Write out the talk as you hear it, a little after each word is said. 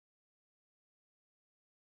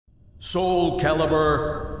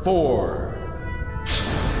Soulcalibur 4.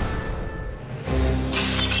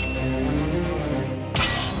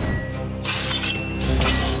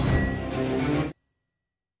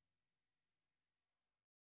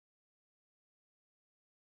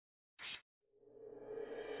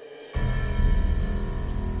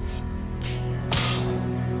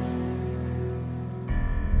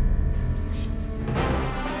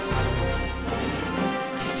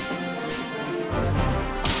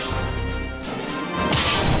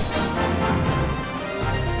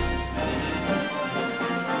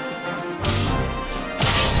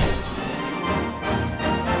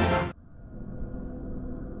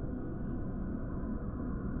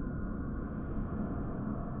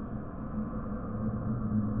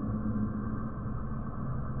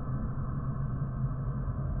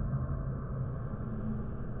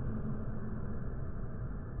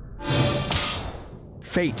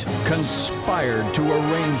 Fate conspired to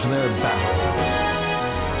arrange their battle.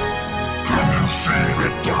 Can you see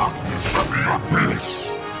the darkness of the abyss?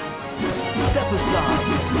 Step aside.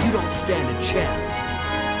 You don't stand a chance.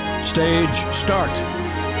 Stage start.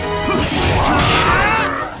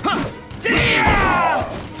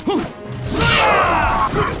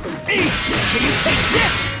 Can you take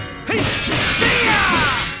this?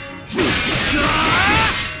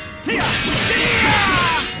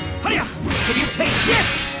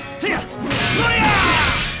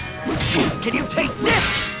 Can you take this?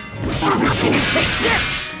 Can you take this? Can you take this?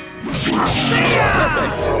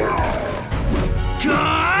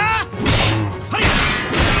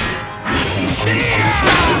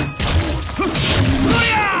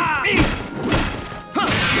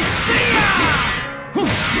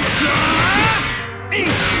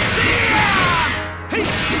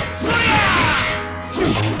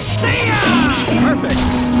 Perfect.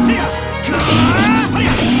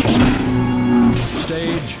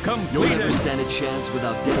 Stage completed. You'll never stand a chance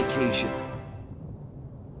without dedication.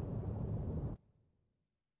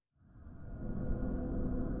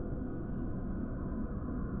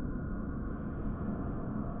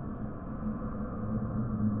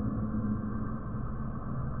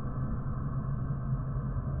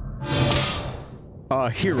 A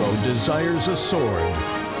hero desires a sword,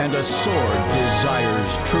 and a sword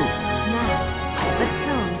desires truth. Now,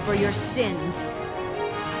 atone for your sins.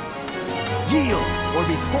 Yield or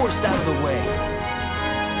be forced out of the way.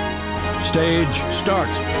 Stage start.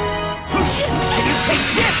 Can you take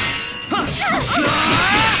this? Can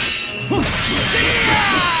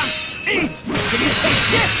you take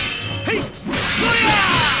this?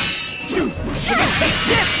 Can you take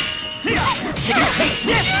this? Can you take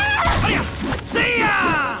this?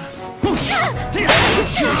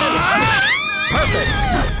 Perfect.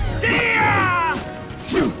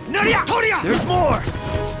 There's more.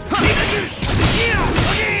 Can you take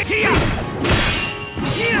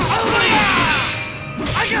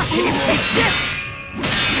this?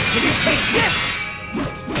 Can you take this?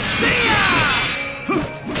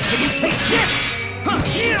 Can you take this?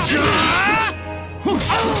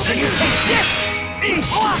 Can you take this?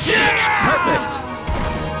 Perfect.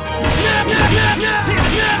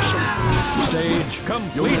 Stage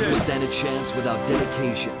completed. You'll never stand a chance without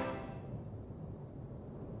dedication.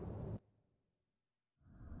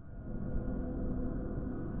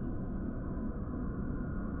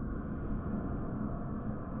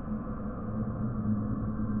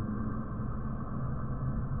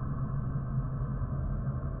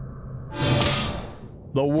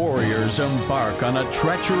 The warriors embark on a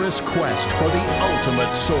treacherous quest for the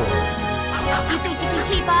ultimate sword. You think you can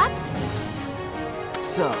keep up?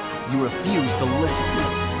 So, you refuse to listen.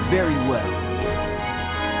 Very well.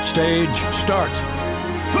 Stage start.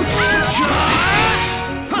 Can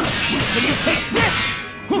you take this?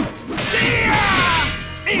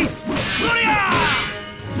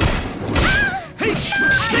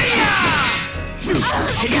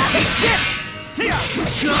 Can you take this?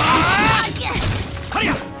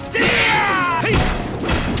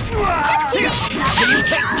 Can you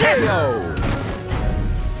take KO?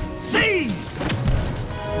 See!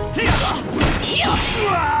 Can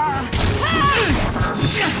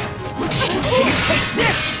you take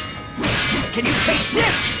this? Can you take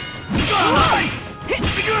this?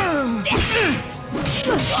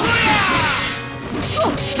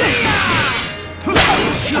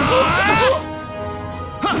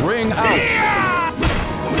 Ring out.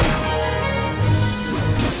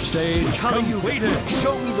 Stage completed.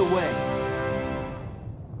 Show me the way.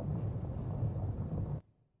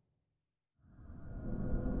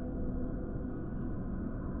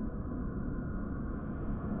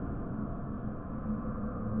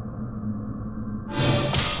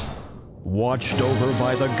 Watched over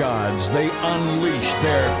by the gods, they unleash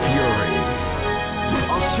their fury.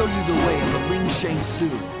 I'll show you the way of the Ling Shang Su.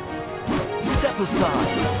 Step aside.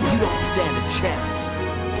 You don't stand a chance.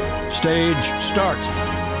 Stage start.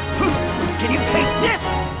 Can you take this?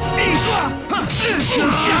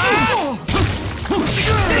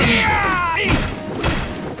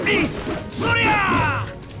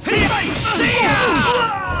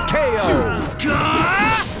 KO.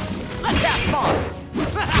 Let's have fun.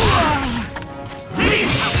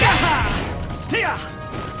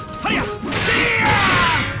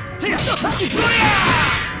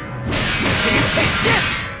 Can you take this?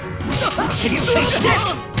 Can you take this?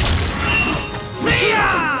 See ya!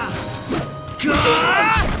 Can you take this?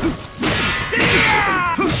 See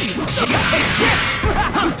ya!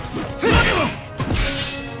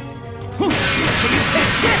 Can you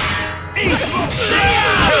take this?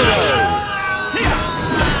 See ya!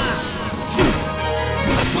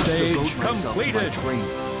 I must Stage devote myself to my completed.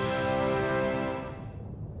 training.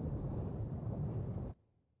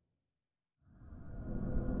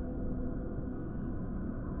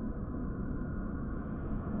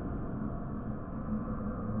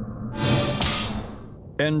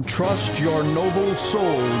 Entrust your noble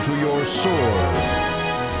soul to your sword.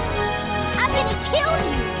 I'm gonna kill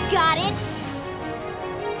you! Got it?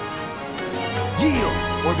 Yield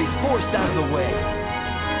or be forced out of the way.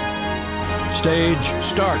 Stage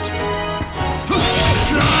start.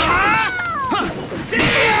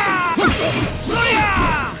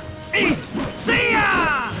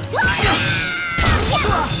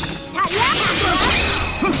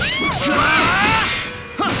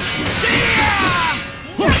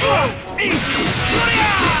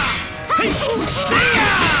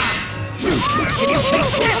 Can you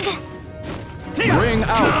take this? Ring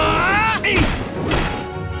out.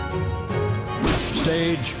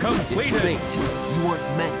 Stage It's completed. fate. You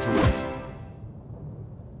weren't meant to win.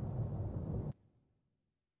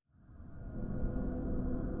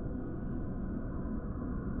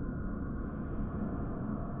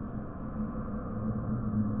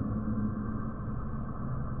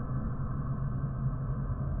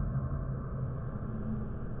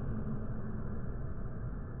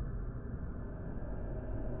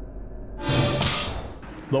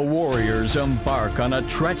 The warriors embark on a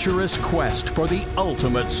treacherous quest for the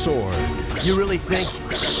ultimate sword. You really think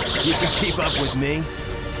you can keep up with me?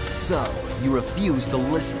 So, you refuse to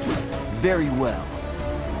listen. Very well.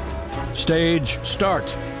 Stage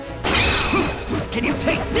start. Can you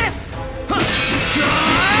take this? Can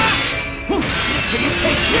you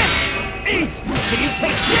take this? Can you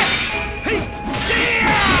take this?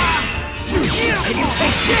 Can you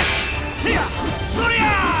take this?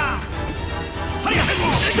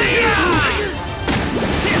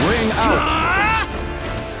 Ring out.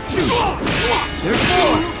 There's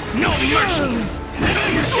more! No mercy!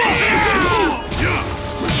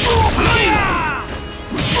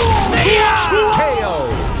 KO.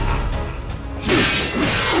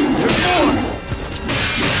 There's more!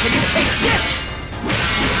 Can you take this?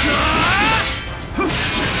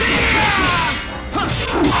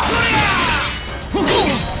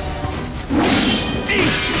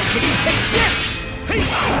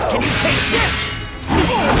 Can you take this? Can you take this?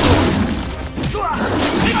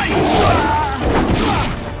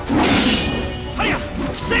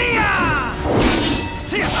 See ya!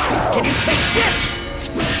 Can you take this?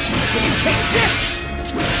 Can you take this?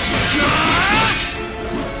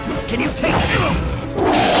 Can you take this?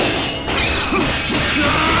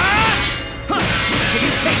 Can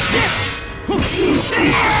you take this?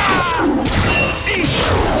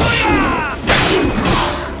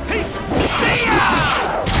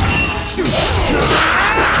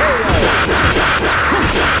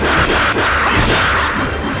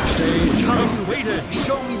 Stage completed.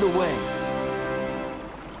 Show me the way.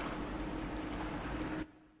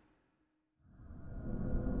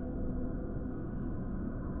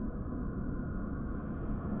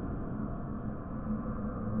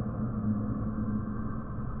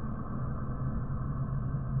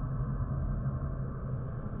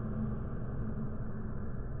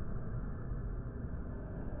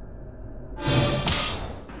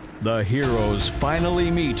 The heroes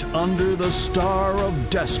finally meet under the Star of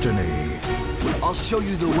Destiny. I'll show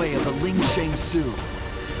you the way of the Ling Shang Su.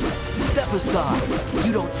 Step aside.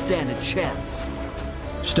 You don't stand a chance.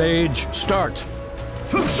 Stage start.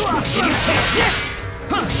 Can you take this?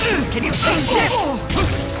 Can you take this?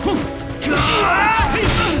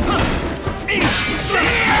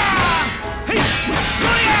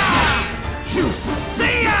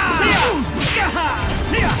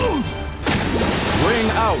 Ring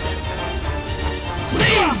out.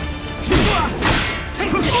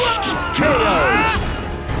 KO!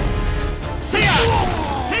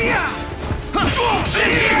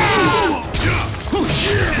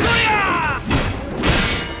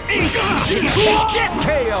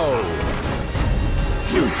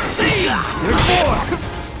 See ya! There's more!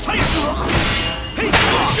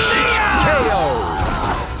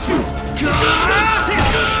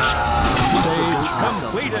 Stage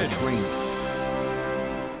completed.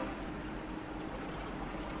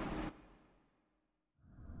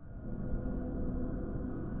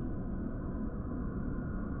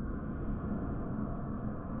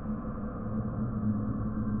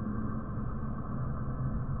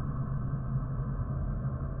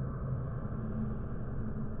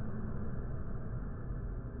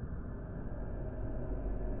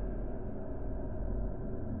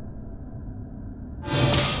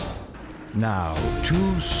 Now,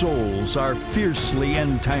 two souls are fiercely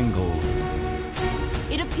entangled.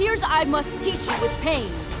 It appears I must teach you with pain.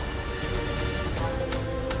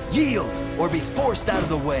 Yield, or be forced out of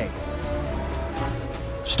the way.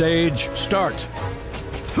 Stage start.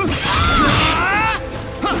 Bring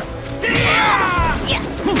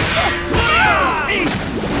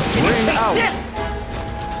out. Yes!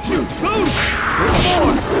 Shoot! There's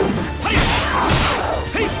more!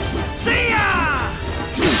 See ya!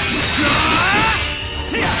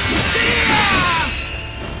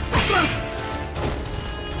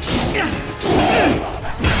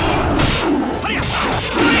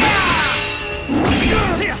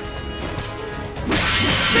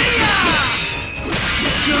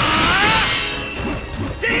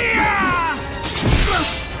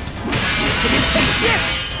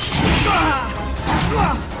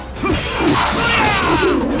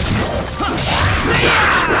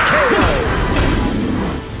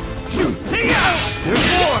 There's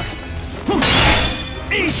more!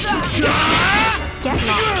 Get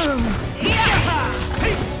lost.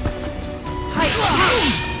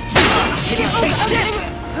 Can you take this?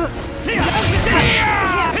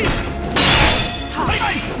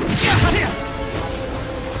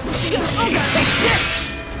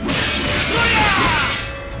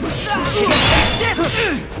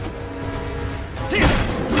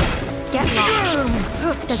 Get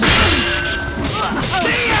lost. Doesn't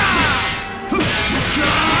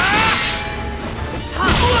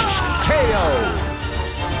KO.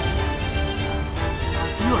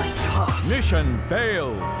 You're tough. Mission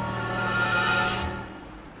failed.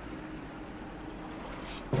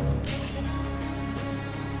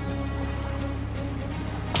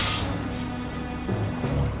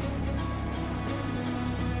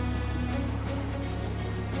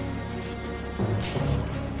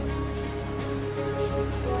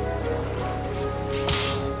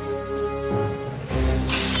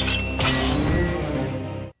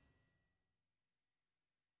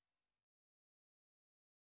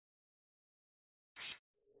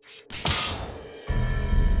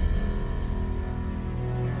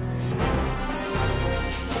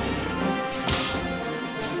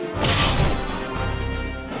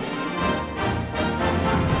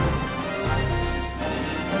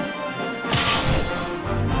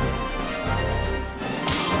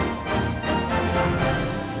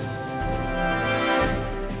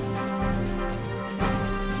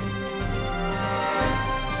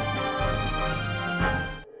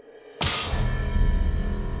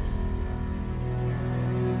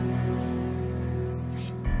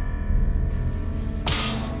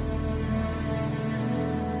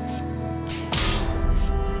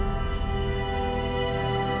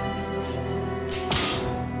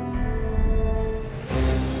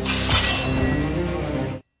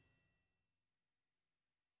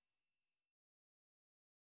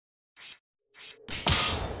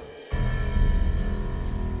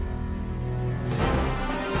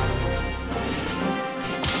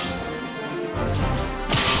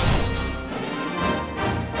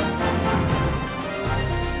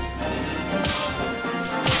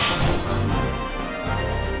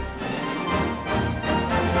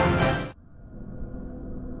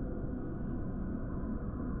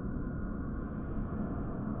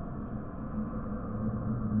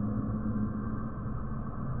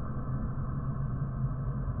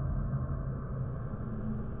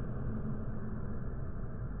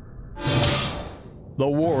 The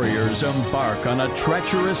warriors embark on a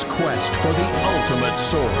treacherous quest for the ultimate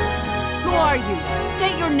sword. Who are you?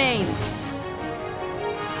 State your name.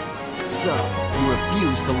 So, you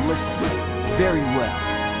refuse to listen. Very well.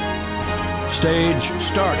 Stage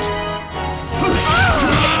start.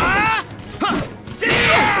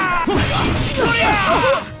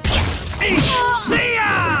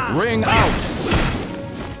 Ring out.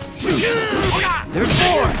 There's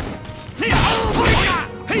more!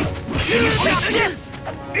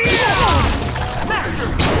 Master,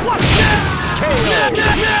 watch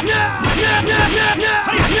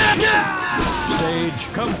Stage It's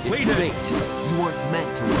completed. fate. You weren't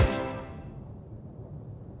meant to win.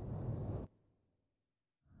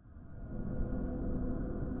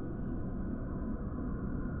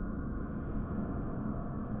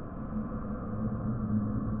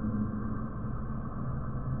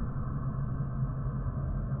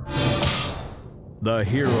 The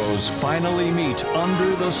heroes finally meet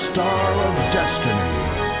under the Star of Destiny.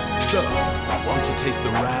 So, won't you taste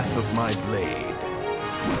the wrath of my blade?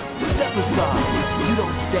 Step aside. You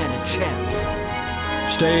don't stand a chance.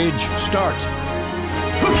 Stage start.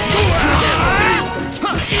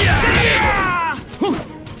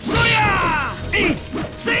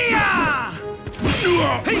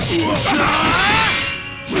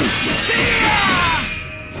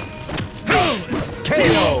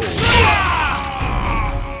 KO.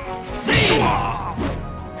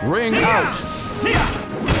 Ring out.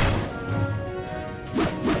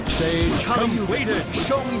 Stage completed.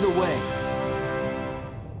 Show me the way.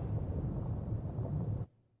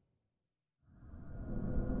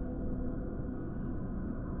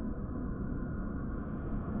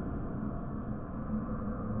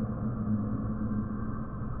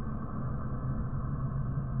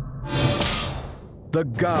 The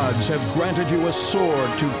gods have granted you a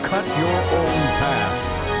sword to cut your own path.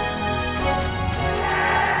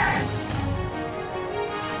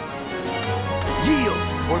 Yield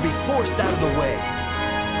or be forced out of the way.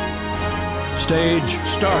 Stage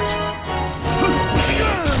start.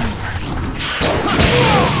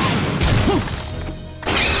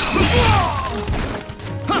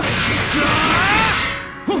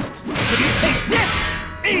 Can you take this?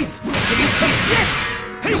 Can you take this?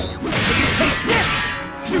 Can you take this?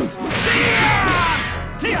 Shoot!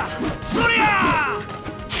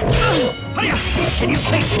 Can you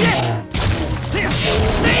take this?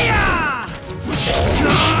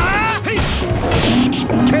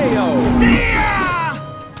 KO.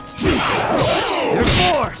 There's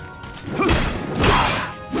more!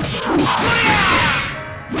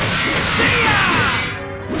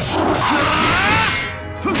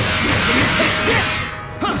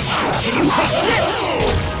 Can you take this?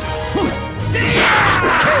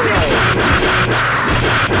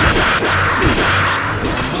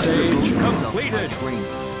 Stage completed.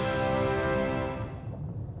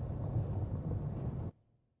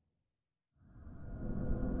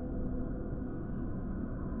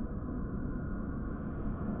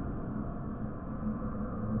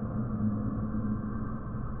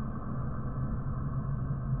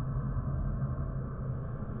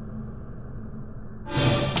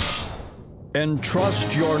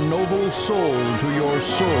 Entrust your noble soul to your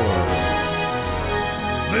sword.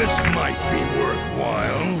 This might be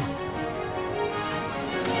worthwhile.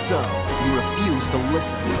 So, you refuse to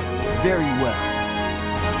listen. Very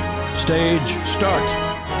well. Stage start.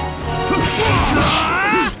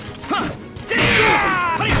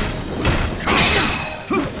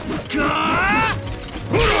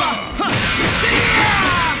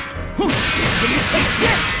 Can you take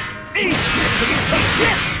this? Can you take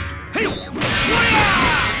this?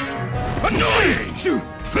 Annoying! Shoot!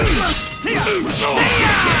 Can you take this?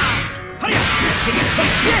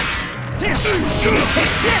 Can you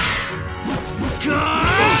take this?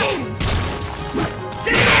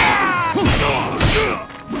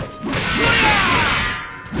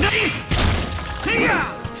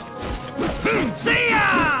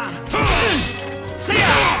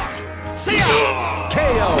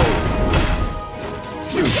 KO.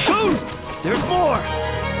 Shoot! There's more!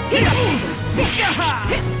 Can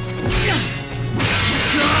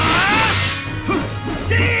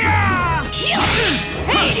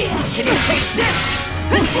you take this?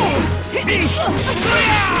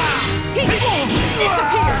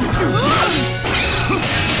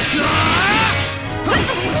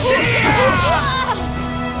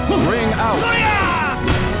 Ring out.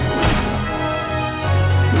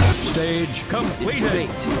 Stage It's completed. fate.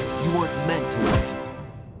 You weren't meant to win.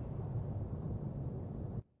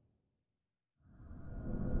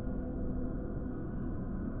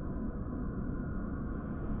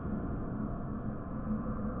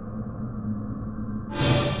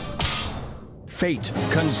 Fate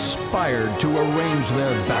conspired to arrange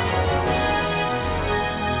their battle.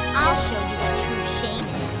 I'll show you what true shame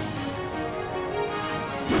is.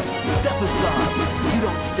 Step aside. You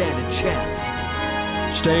don't stand a chance.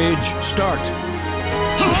 Stage start.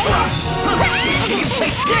 Can you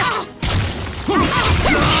take this?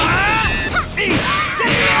 Can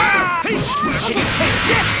you take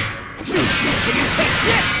this? Shoot! Can you take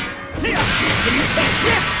this? Can you take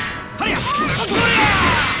this?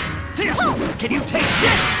 Can you take this? Can you take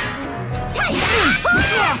this?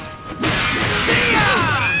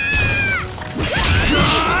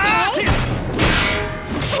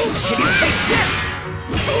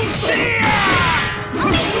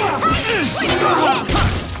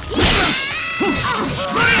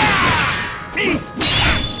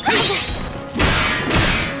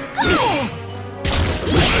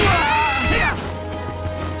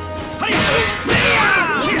 See ya!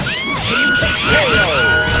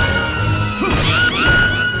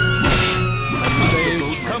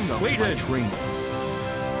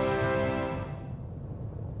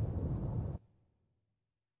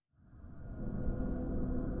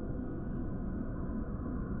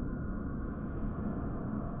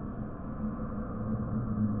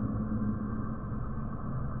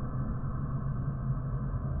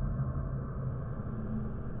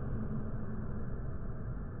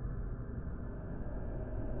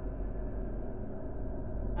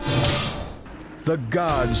 The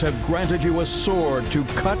gods have granted you a sword to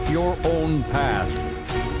cut your own path.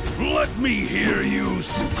 Let me hear you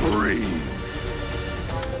scream!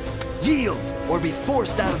 Yield, or be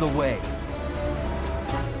forced out of the way.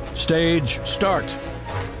 Stage start.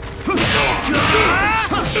 Bring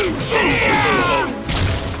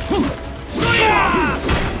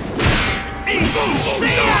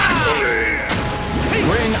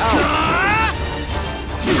out.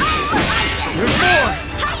 There's more!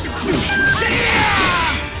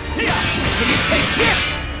 Can you take this?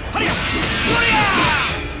 Can you take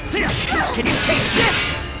this?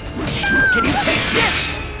 Can you take this?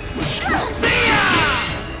 See ya!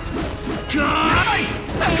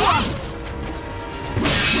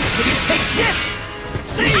 Can you take this?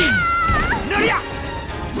 See! See ya!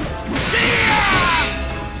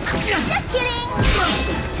 Just kidding!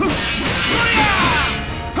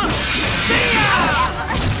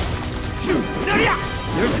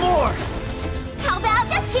 There's more! How about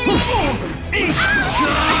just kidding?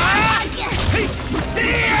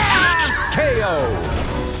 KO.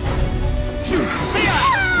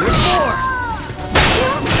 There's more!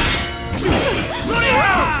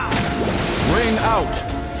 Bring out.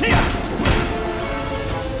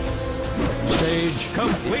 Stage It's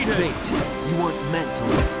completed. fate. You weren't meant to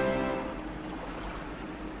live.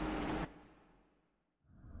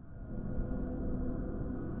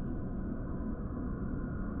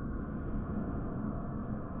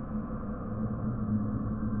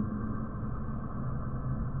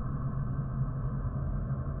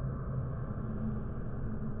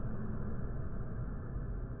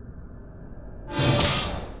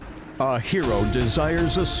 A hero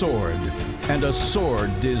desires a sword, and a sword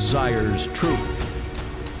desires truth.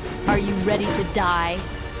 Are you ready to die?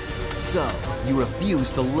 So, you refuse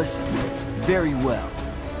to listen. Very well.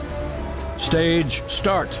 Stage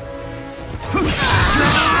start. KO.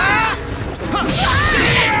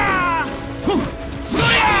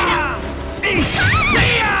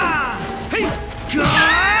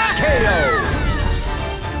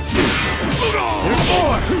 There's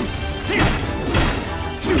more!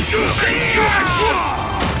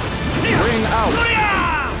 Bring out.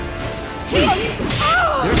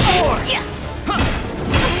 There's more!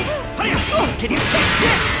 Can you take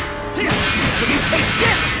this? Can you take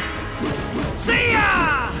this? See ya!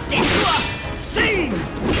 See!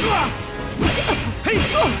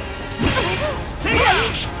 See ya!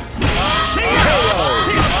 See ya!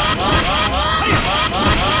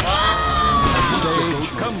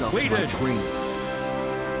 Stage Myself to my completed. dream.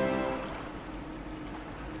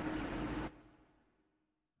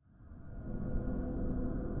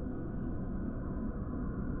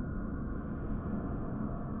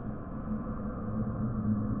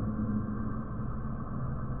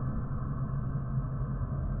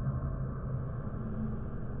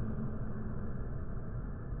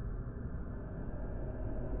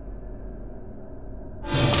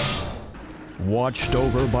 Watched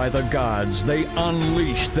over by the gods, they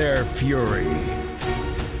unleash their fury.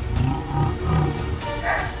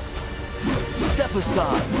 Step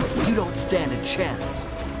aside. You don't stand a chance.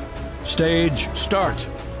 Stage start.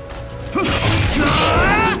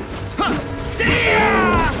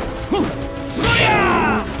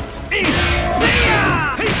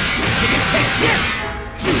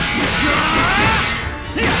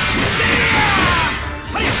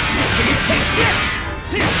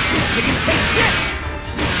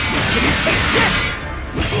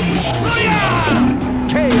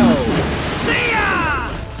 KO.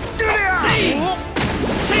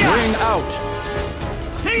 Bring out.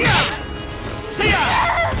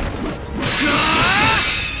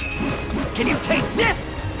 Can you take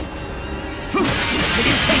this? Can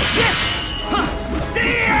you take this?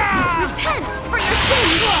 Repent for your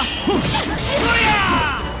sins!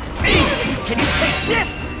 Can you take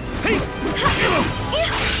this?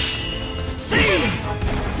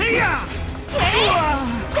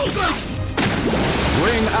 Take it!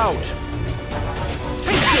 Bring out.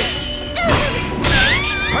 Take this!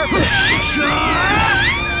 Perfect.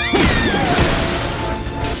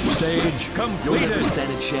 Stage You'll never completed.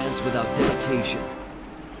 stand a chance without dedication.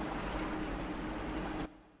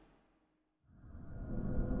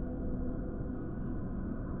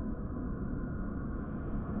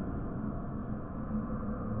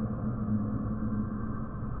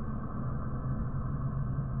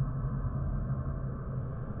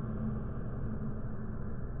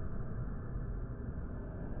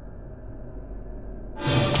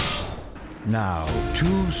 Now,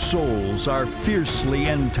 two souls are fiercely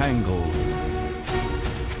entangled.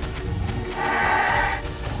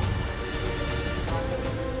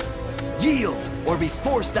 Yield, or be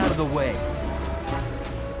forced out of the way.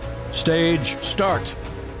 Stage start.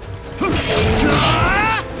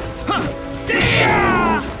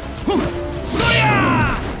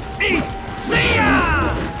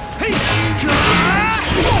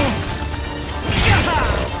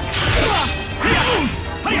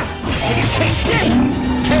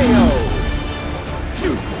 KO.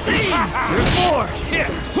 See, there's more.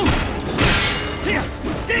 Here.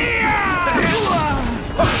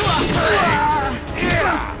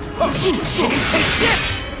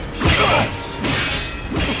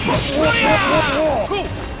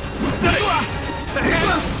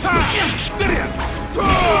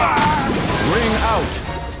 Ring out.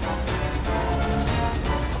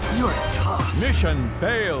 You're tough. Mission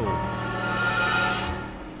failed.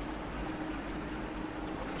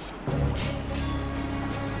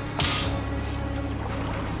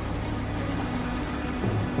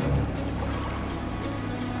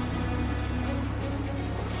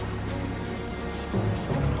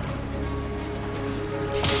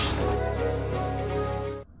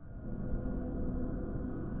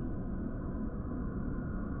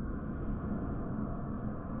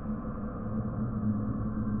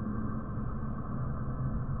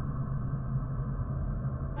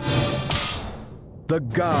 The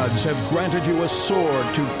gods have granted you a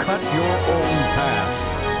sword to cut your own path.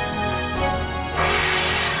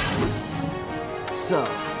 So,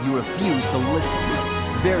 you refuse to listen.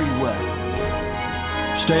 Very well.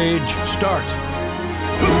 Stage start.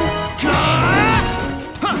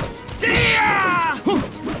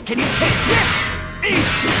 Can you take this?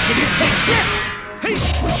 Can you take this? Can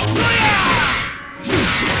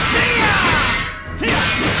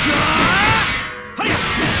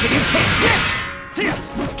you take this?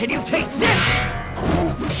 Can you take this?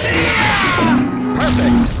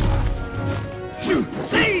 Perfect.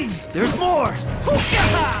 See, there's more.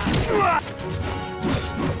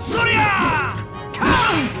 Surya!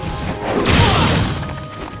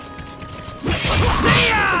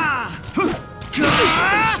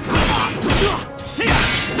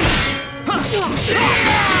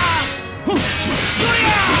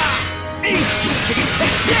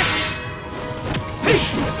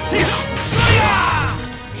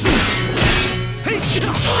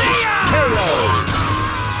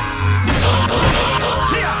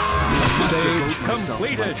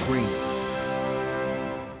 Completed.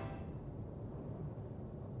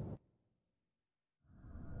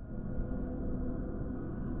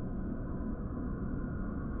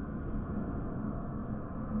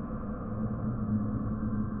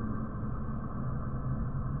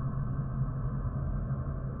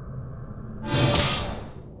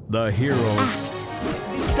 The hero. Act.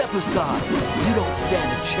 Step aside. You don't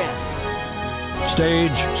stand a chance.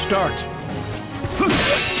 Stage start.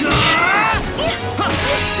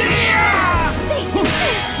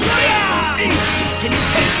 Can you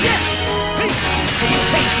take this? Can you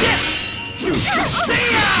take this?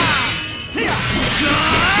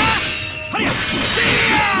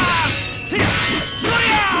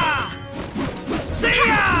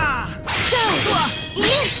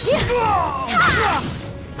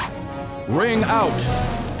 Ring out.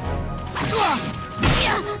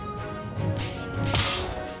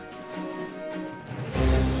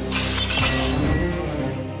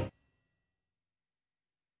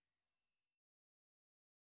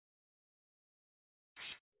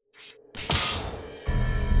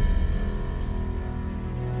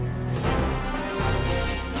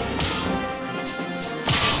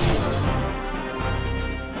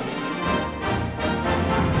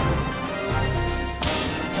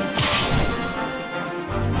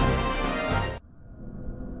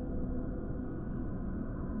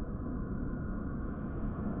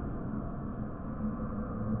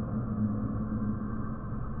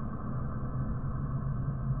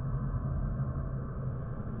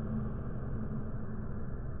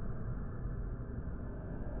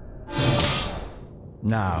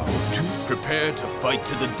 Now, Prepare to fight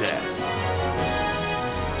to the death.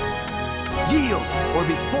 Yield or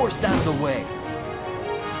be forced out of the way.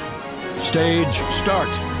 stage start.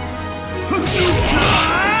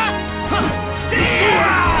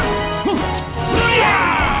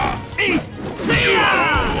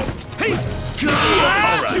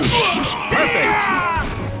 Perfect!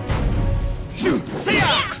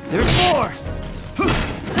 There's more!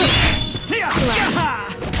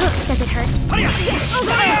 Does it hurt? Can you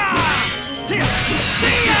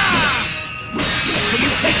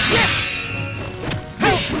take this?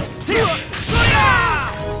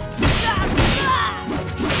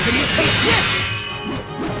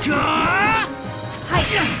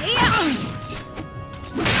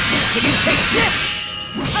 Can you take this? Can you take this?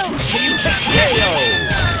 Can you take this?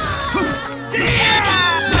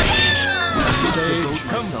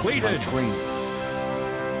 training.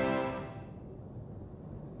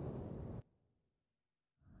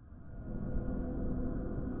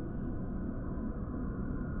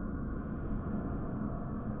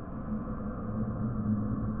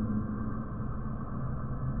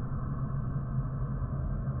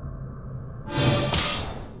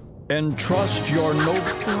 Entrust your noble...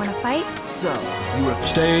 You wanna fight? So, you have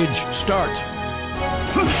Stage start.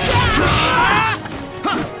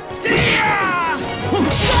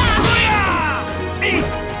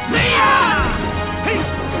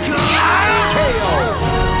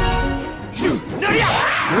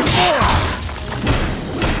 There's more!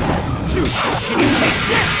 Shoot! Can you take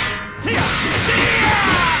this? Tia! Tia!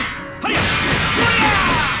 Hiya!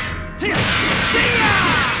 Tia! Tia!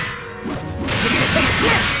 Can you take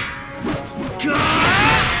this?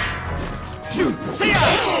 Shoot! See ya!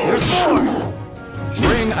 There's more!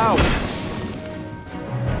 Ring out.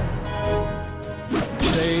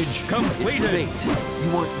 Stage It's completed. fate. You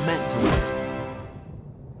weren't meant to win.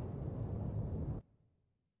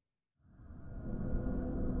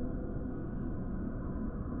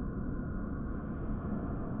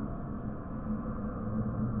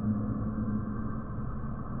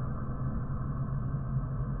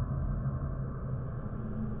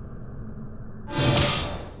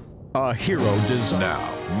 A hero design. Now,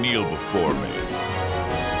 kneel before me.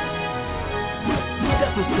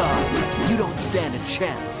 Step aside. You don't stand a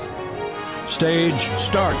chance. Stage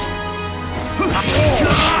start.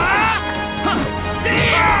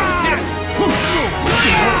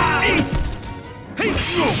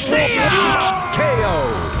 KO.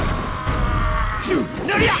 Shoot!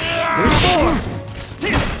 There's more!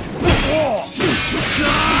 Tia! Shoot!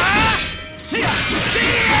 Tia!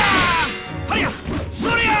 Tia! Hiya!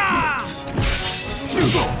 Surya!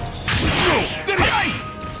 Shoot! Hiya!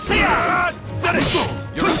 See ya! Set it!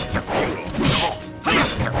 You're up to futile! Hiya!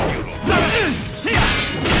 Tia!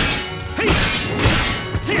 Hey!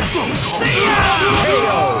 Tia! See ya!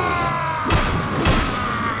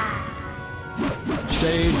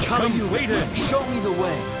 Stage How do you completed. show me the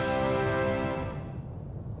way?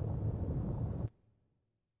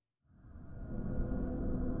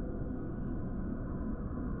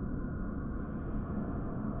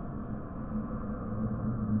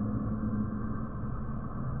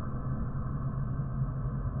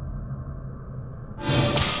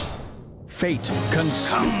 Fate Come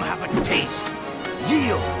have a taste!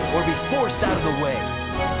 Yield or be forced out of the way.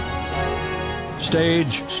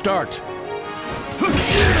 Stage start.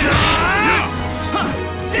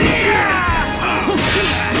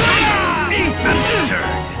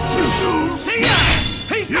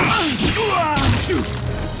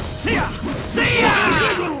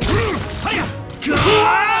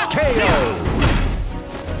 KO.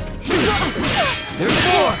 There's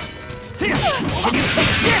more! Can you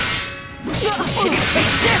take this? Can you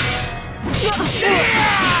take this?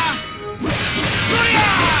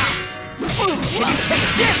 Can you take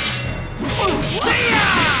this?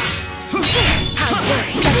 How's this?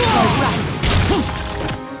 Special right.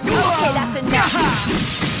 Okay, that's enough.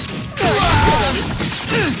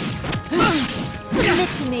 Submit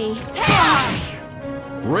to me.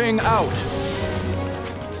 Ring out.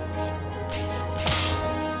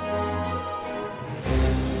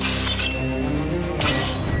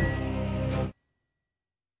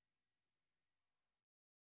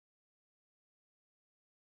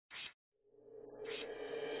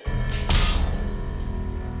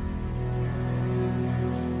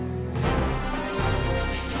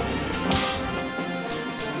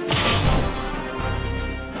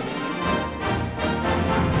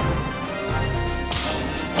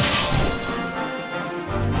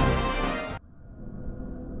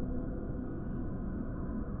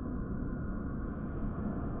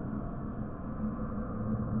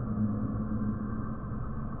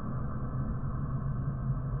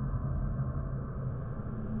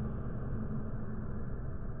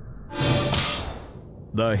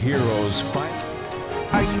 The heroes fight.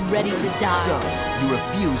 Are you ready to So, die? you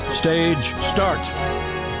refuse to... Stage start.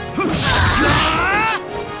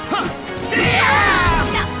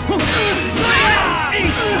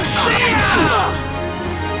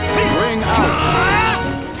 Ring out.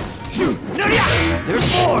 There's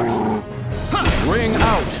more! Ring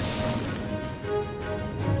out.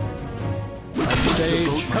 I must Stage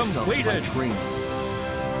devote myself to my completed. training.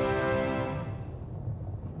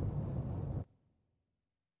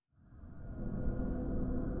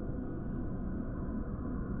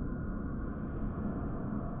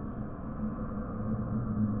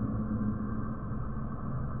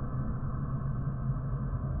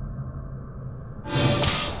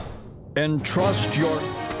 Entrust your...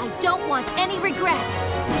 I don't want any regrets.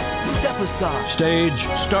 Step aside. Stage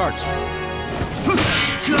start.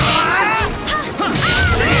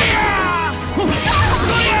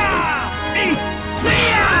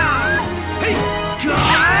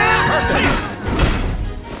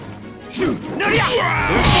 Shoot!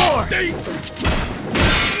 There's more!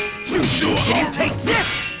 Shoot! Can you take this?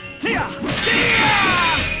 Tia!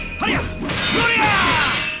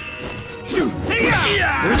 Shoot! Tia!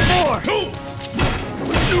 There's more! Tia!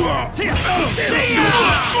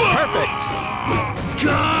 Perfect.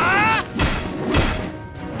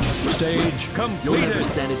 Stage You'll never completed.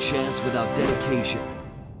 stand a chance without dedication.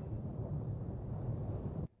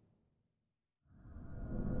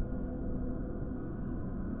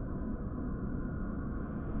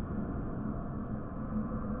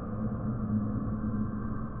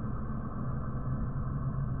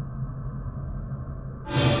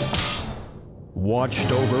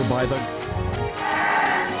 Watched over by the...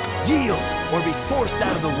 Yield or be forced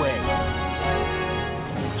out of the way.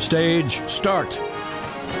 Stage start.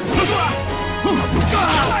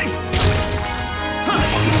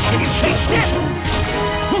 Can you take this?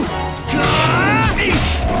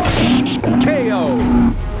 KO.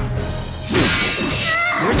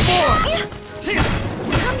 There's more!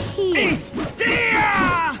 Come here.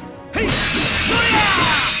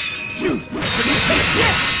 Shoot! Can you take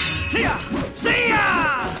this? Tia! See ya!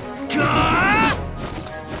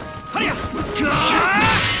 Hiya! Tia!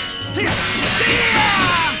 See ya! See ya!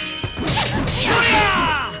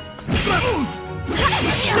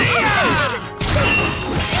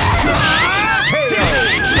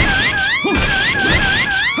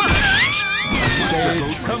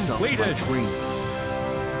 Stage completed.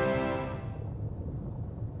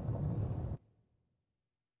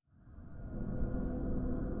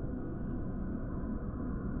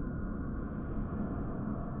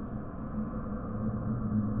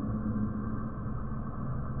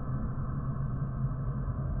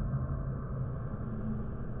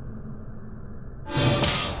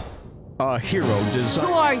 A hero Who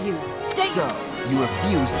design. are you? Stay. So, you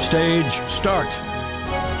refused to Stage start.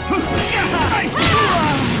 Can you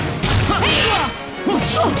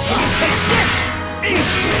take this?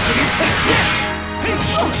 Can you take this?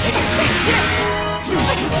 Can you take this?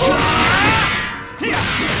 Tia!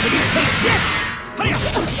 Can you take this? Hiya!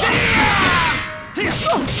 Tia!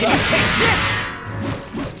 Can you take this?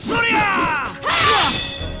 Surya!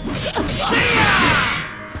 Tia!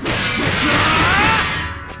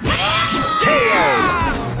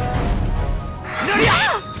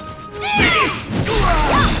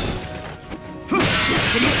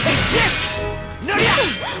 Can you take this? Nadia!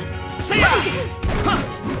 See ya!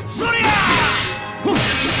 Surya!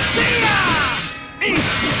 See ya!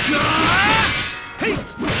 Hey!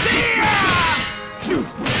 See ya! Shoot!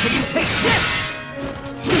 Can you take this?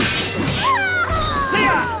 Shoot! See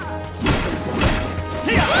ya!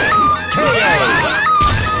 See ya! Surya!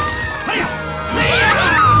 Hiya! See ya!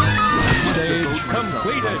 Stage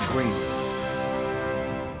completed.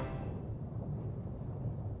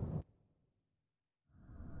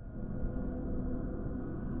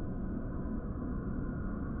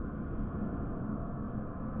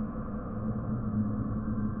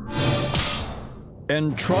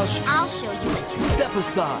 Entrust. I'll show you what you Step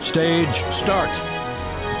aside. Stage start.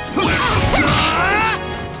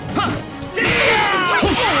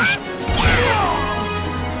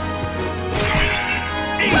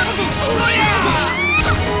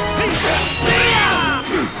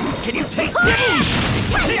 Can you take this? Can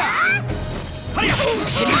you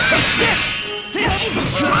take this?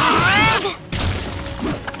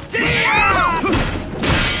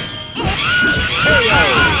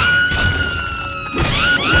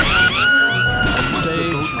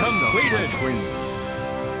 Stage completed.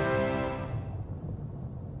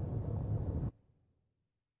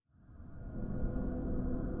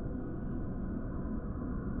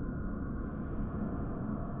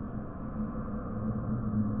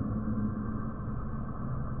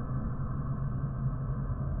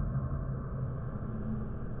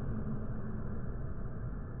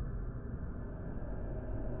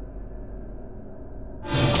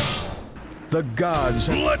 The gods.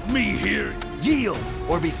 Let me hear. Yield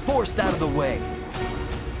or be forced out of the way.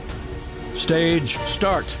 Stage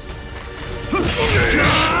start.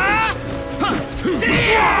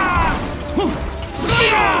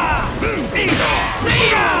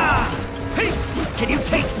 Can you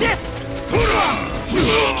take this?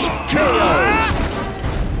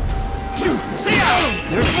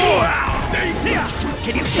 There's more!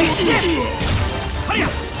 Can you take this?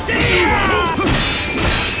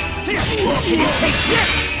 Can you take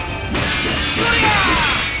this?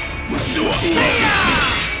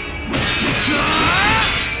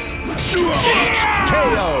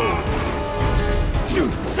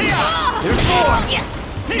 more!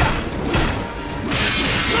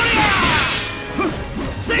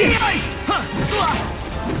 See!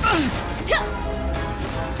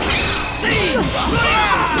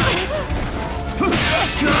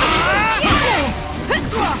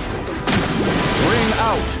 Ring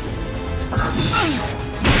out.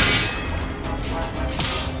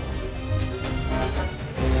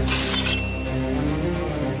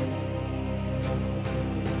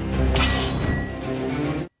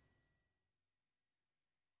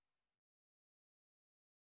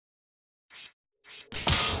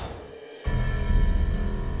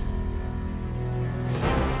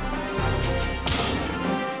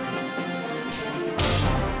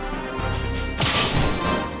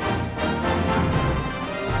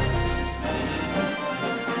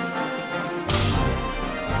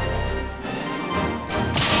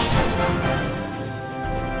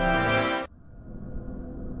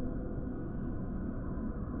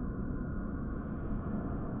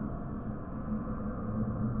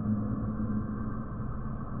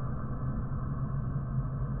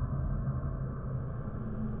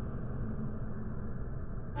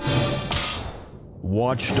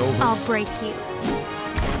 Watched over. I'll break you.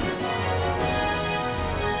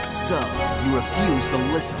 So, you refuse to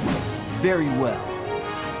listen. Very well.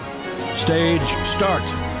 Stage start.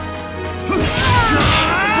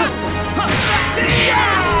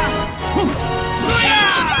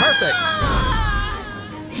 Perfect.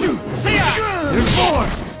 There's more!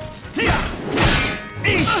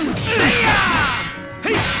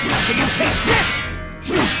 Can you take this?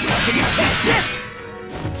 Can you take this?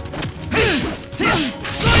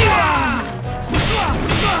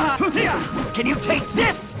 Can you take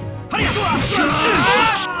this?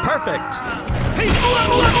 Perfect.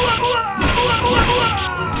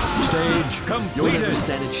 Stage You'll never completed.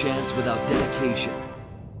 stand a chance without dedication.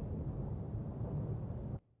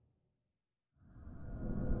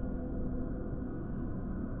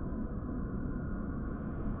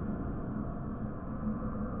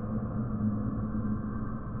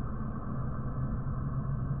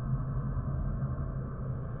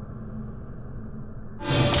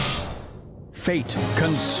 Fate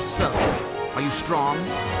So, are you strong?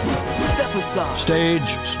 Step aside. Stage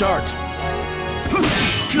start.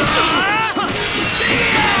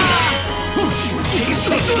 Can you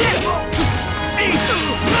take this?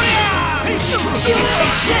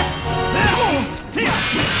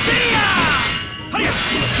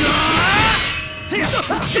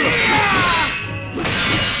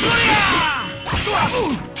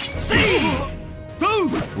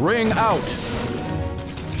 Ring out.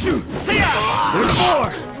 There's more!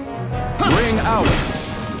 Ring out.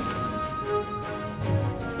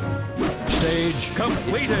 Stage It's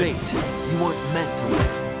completed. fate. You weren't meant to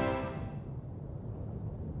win.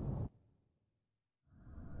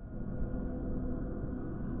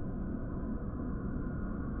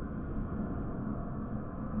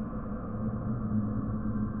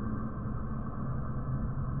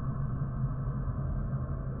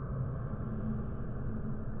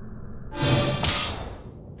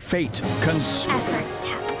 Fate Effort,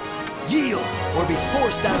 talent. Yield or be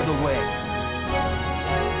forced out of the way.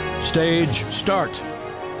 Stage start.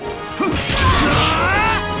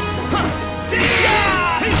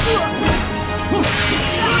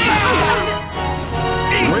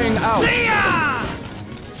 Ring out.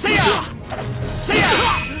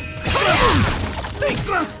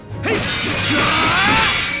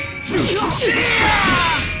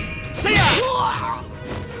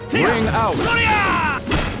 Ring out.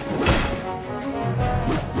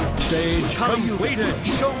 Stage completed.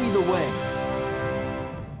 Show me the way.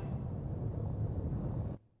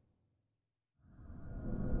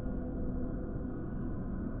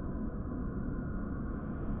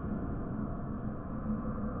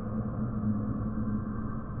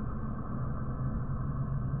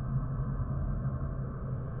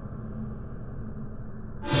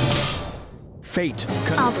 Fate.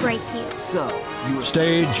 I'll break you. So, you were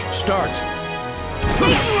Stage start.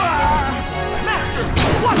 Master!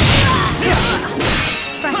 What?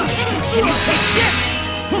 Frustrating. Can you take this?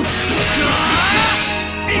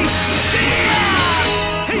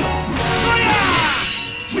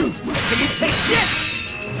 Can you take this?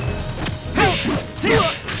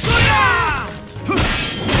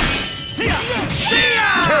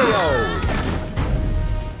 KO.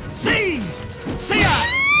 See!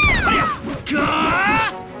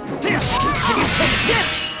 Can you take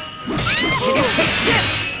this? Can you take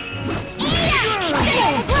this?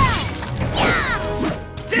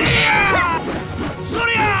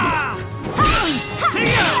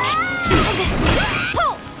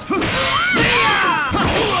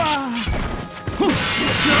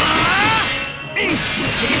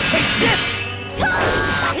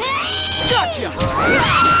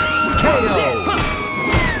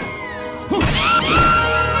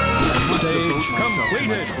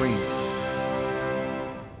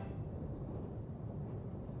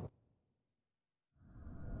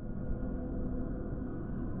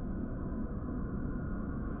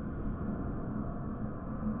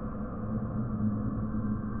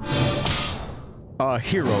 A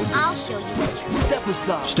hero. I'll show you the truth. Step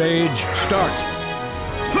aside. Stage start.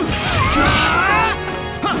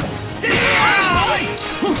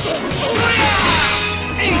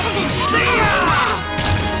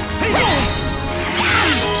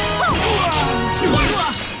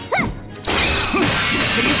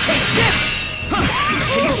 Can you take this?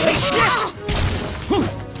 Can you take this?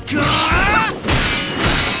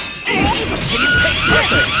 Can you take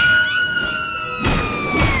this?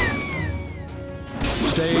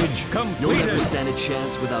 Stage completed. You'll never stand a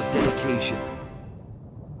chance without dedication.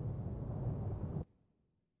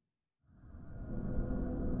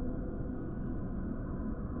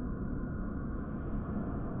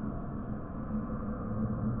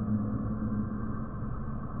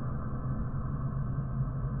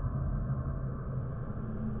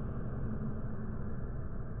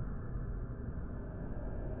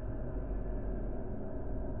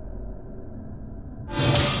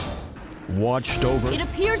 Watched over. It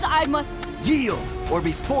appears I must... Yield, or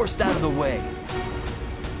be forced out of the way.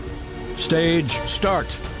 Stage start.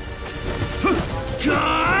 Can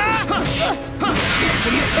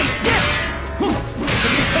you take this?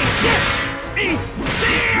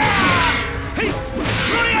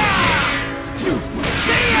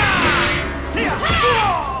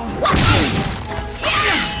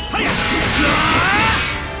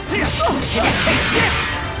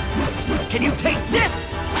 Can you take this? Can you take this?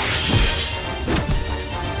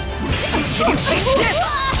 Can you take this?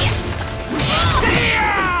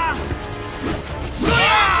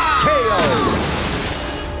 KO.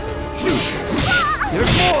 Shoot!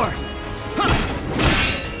 There's more!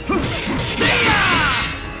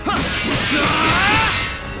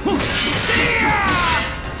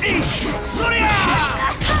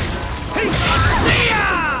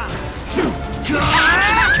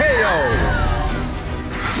 KO.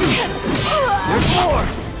 There's more!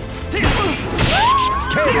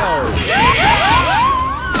 KO.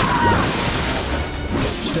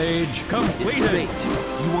 Stage It's completed. fate.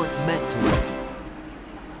 You weren't meant to win.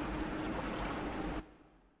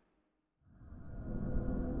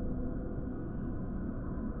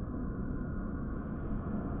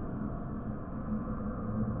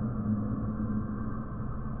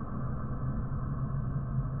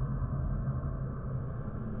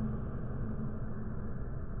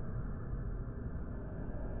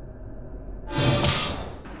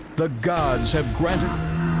 The gods have granted.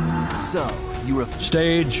 So, you were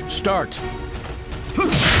Stage start.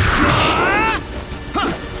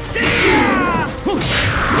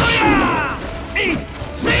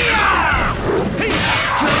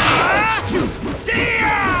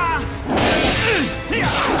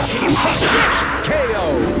 KO.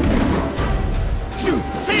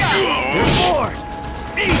 There's more!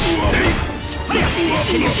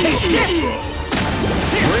 Can you take this?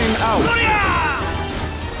 Ring out.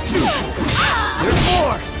 There's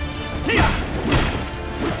more!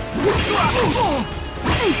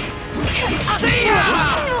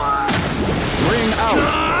 Ring out.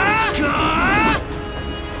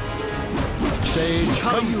 Stage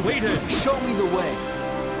How do you completed. show me the way?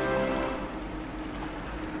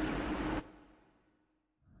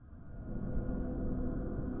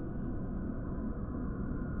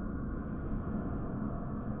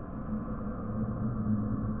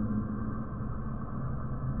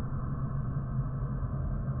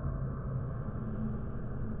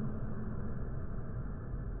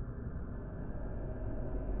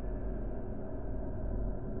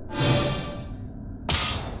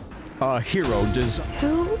 A hero design.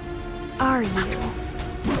 Who are you?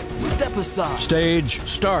 Step aside. Stage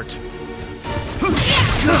start.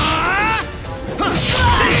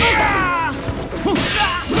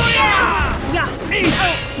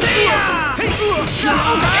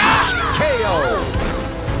 KO.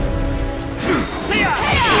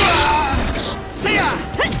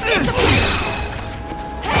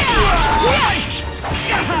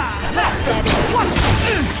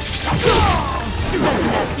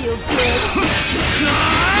 Doesn't that feel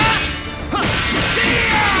good?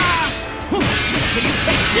 Can you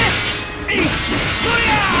take this?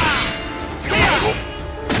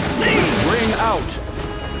 Ring out.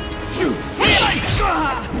 Ring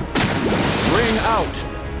out.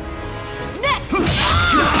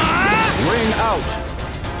 Ring out.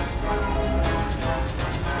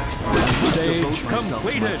 Stage Devote myself to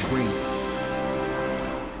my completed. dream.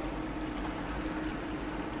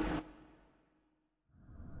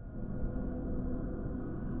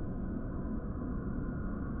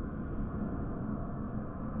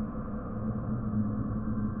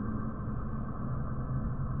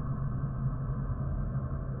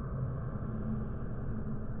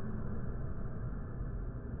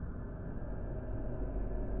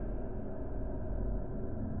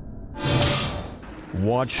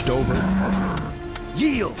 Watched over.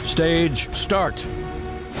 Yield! Stage start.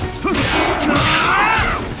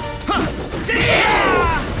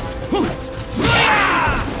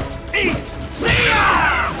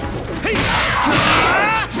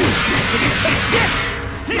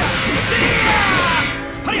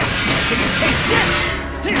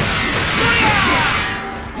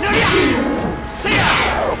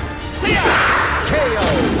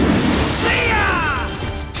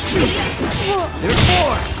 There's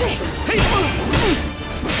more!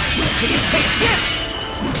 Can you take this?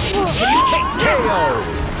 Can you take this?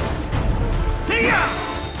 See ya!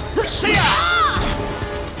 See ya!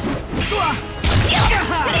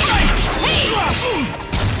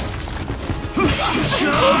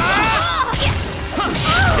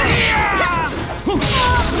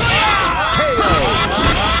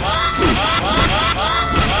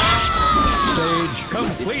 Stage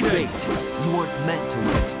completed. You weren't meant to win.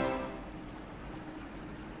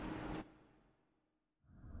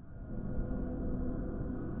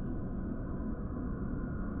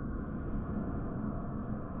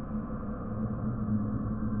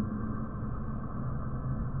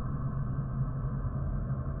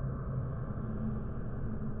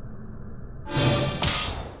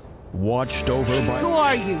 Watched over by... Who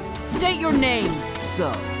are you? State your name.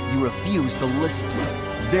 So, you refuse to listen.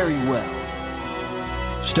 Very well.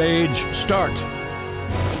 Stage start.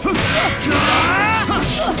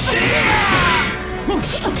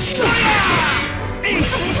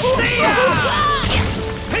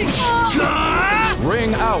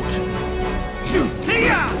 Ring out.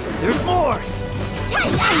 There's more!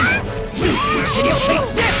 Can you take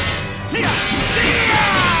this?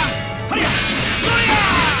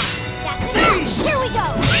 Here we go!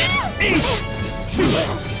 Can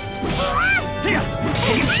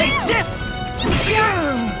you take this?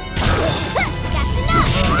 That's enough!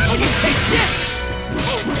 Can you take this?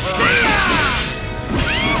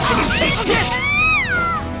 Can you take this?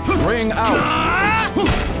 Ring out.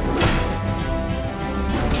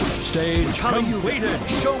 Stage completed.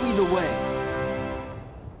 Show me the way.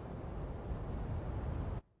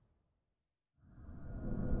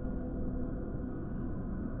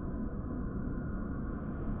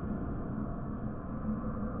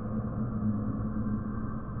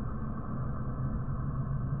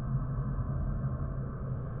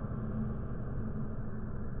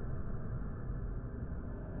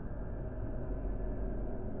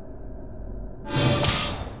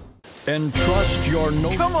 Entrust your no...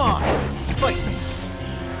 Come on! Fight me!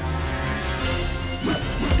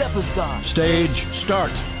 Step aside! Stage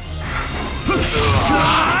start.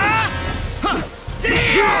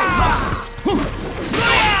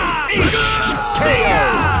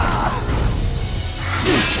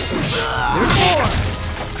 There's more!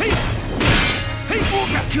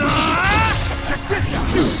 Check this out!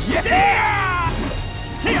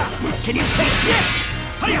 Can you take this?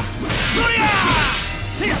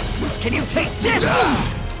 Can you take this?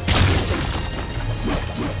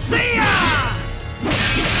 See ya!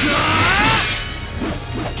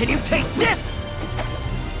 Can you take this?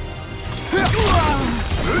 Can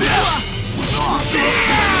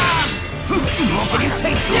you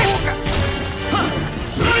take this?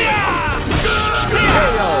 See ya!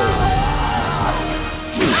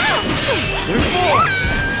 There's more!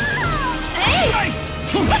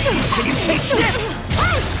 Can you take this?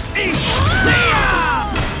 See ya!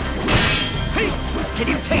 Can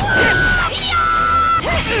you take this?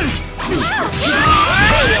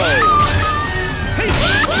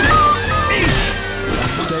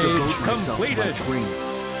 Stage completed.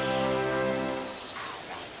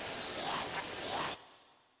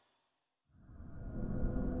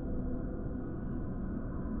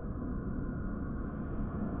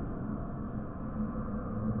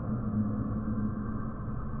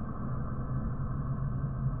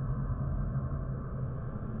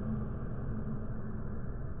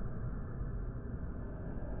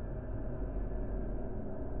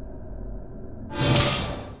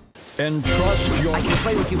 Entrust your... I can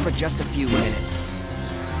play with you for just a few minutes.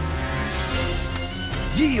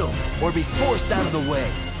 Yield, or be forced out of the way.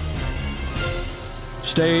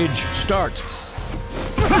 Stage start.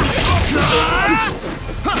 Can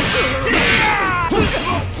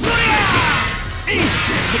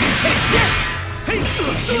you take this? Can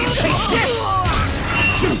you take this?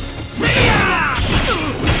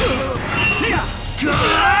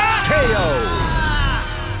 KO.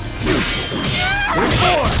 There's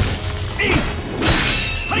more!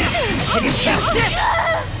 Can you take this?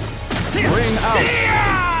 Ring out.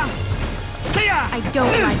 I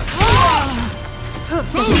don't like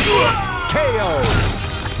KO.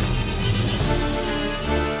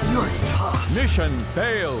 You're tough. Mission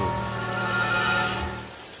failed.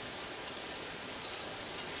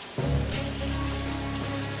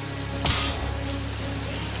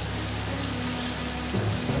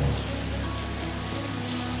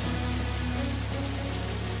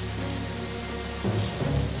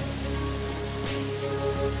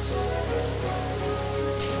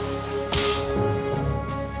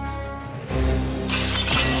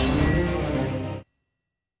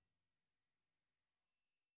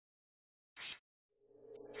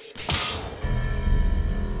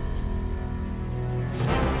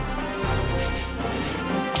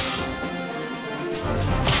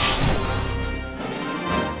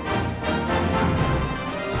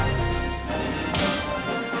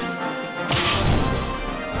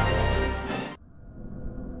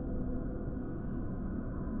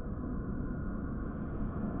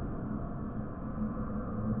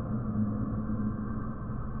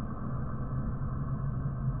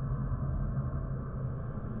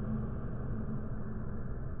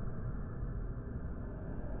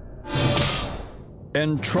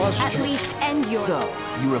 Entrust. At least end your... So,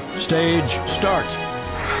 you Stage start.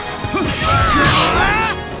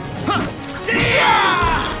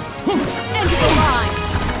 End the line!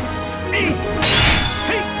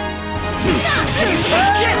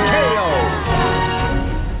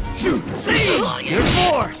 There's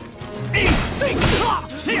more!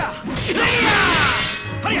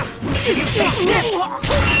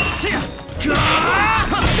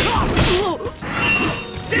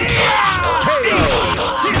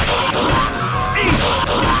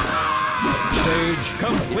 Stage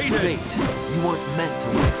completed. fate. You weren't meant to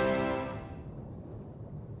win.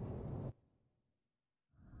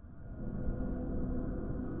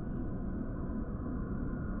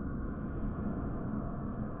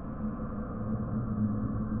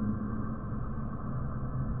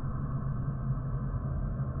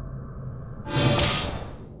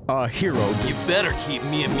 A hero. You better keep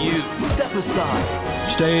me amused. Step aside.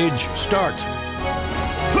 Stage start.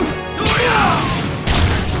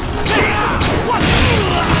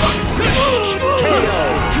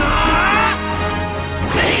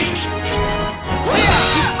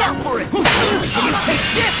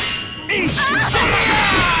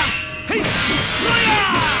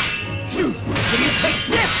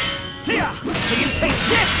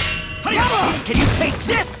 Can you take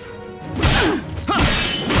this?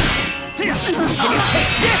 Can you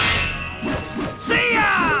take this? See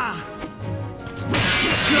ya!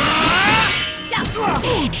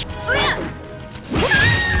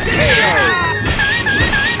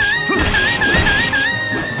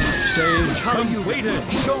 Stage completed.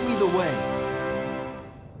 Show me the way.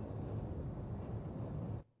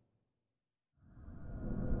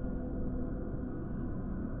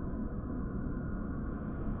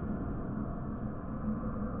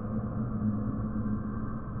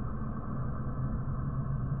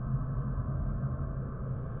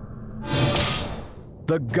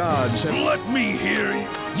 The gods have... Let me hear you.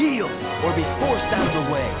 Yield, or be forced out of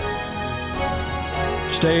the way.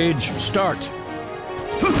 Stage start.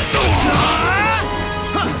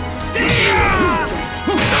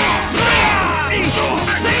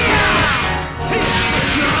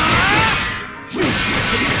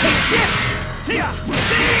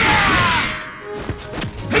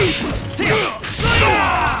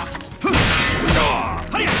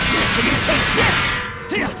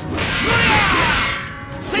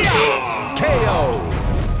 KO.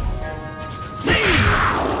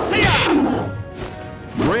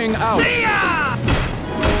 Ring out.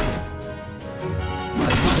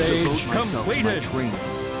 Stage completed. Training.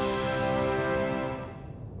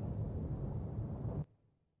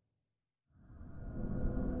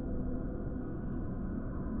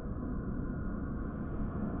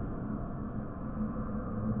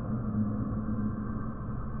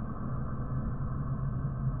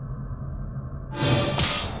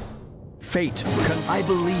 Fate. I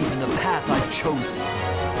believe in the path I've chosen.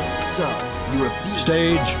 So, you refuse.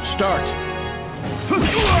 Stage start.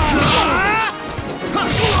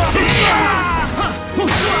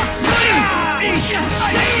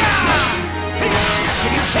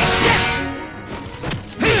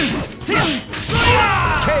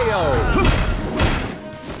 KO.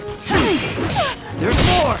 There's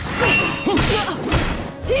more!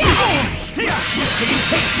 Can you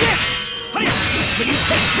take this? Can you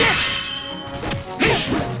take this?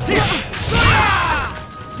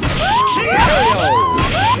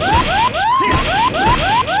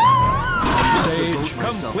 Stage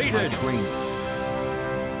completed.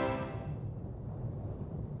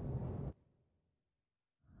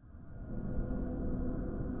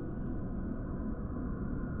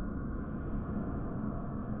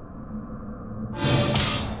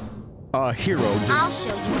 A hero. I'll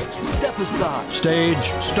show you the truth. Step aside.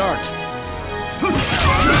 Stage start.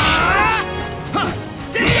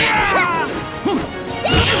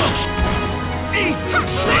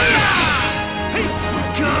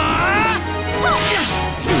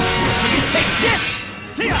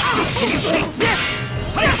 Can you take this?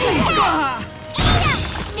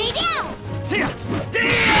 Stay down!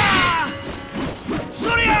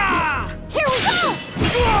 Surya! Here we go!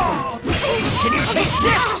 Can you take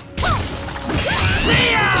this? See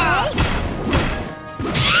ya!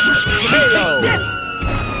 Can you take this?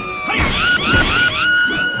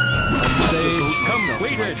 Stage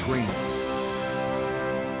completed.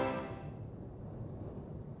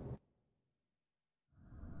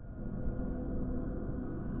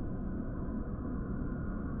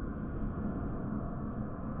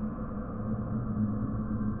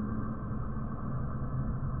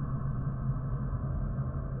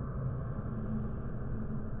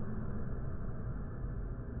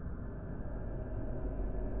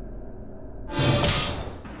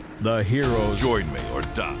 The heroes. Join me or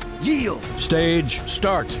die. Yield. Stage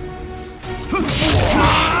start.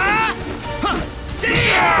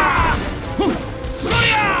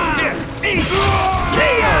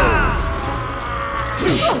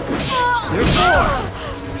 There's more.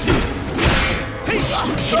 Can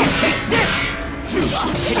you take this?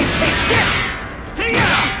 Can you take this?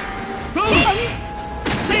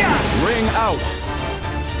 Ring out.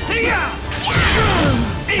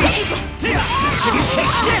 Can you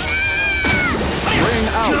take this? Ring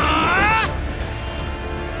out.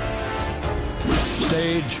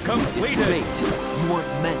 Stage It's completed. fate. You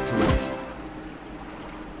weren't meant to win.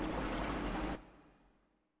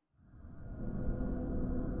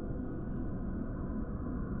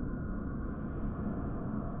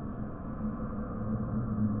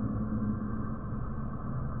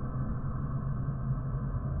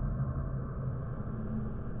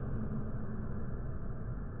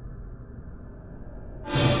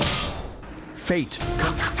 Fate.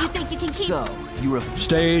 You think you can keep... So, you were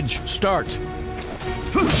Stage start.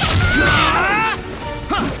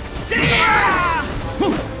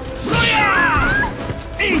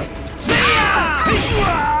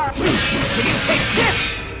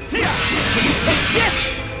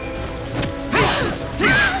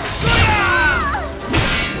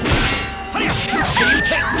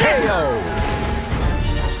 KO.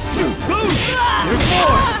 There's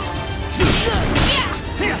more!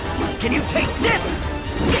 Can you take this?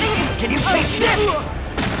 Can you take this?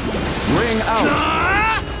 Ring out.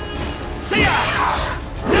 See ya!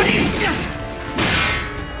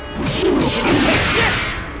 Can you take this?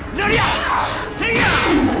 See ya! See ya!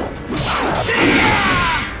 See ya!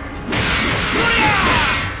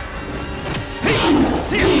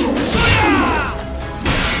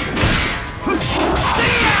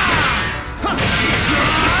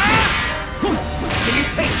 Can you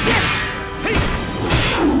take this?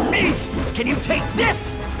 Can you take this?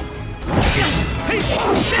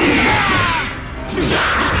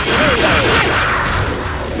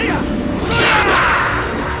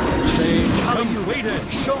 Stage completed.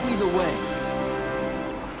 Show me the way.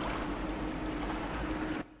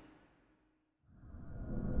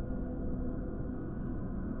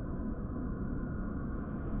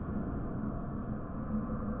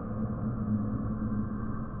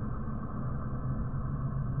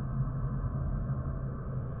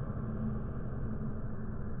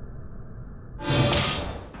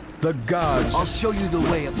 The gods. I'll show you the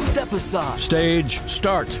way. Step aside. Stage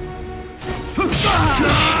start.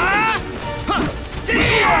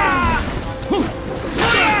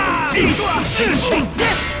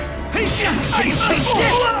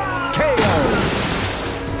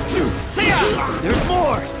 There's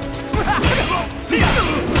more.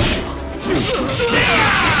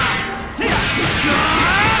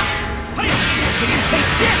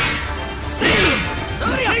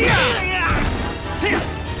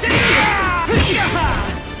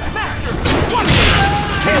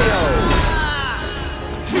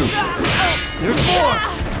 There's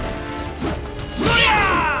more.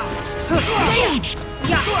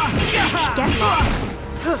 Get lost.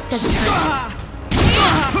 Doesn't hurt.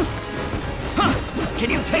 Can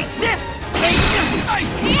you take this?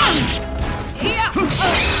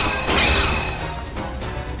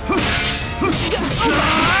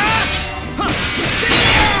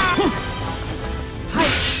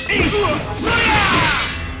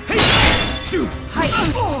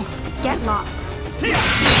 Get lost. Can you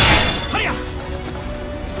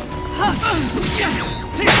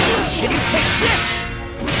take this?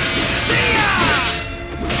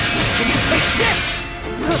 Can you take this?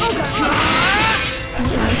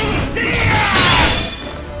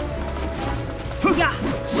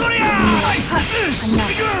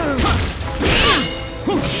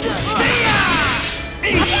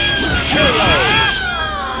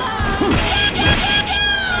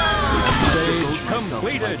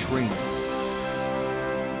 training.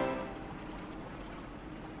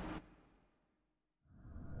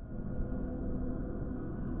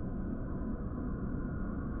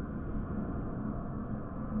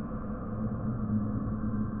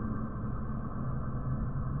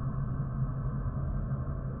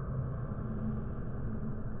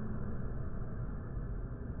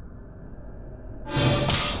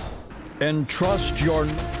 Entrust your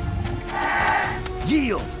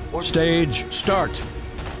Yield! Or stage start.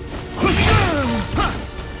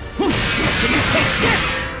 Can you take this?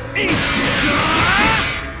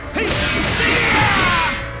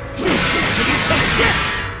 Can you take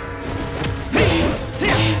this?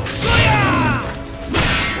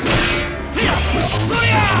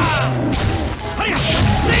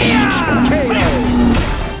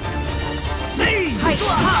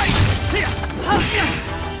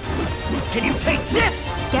 Can you take this?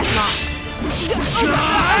 Get lost.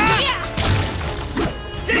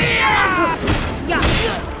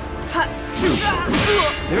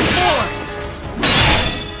 there's more!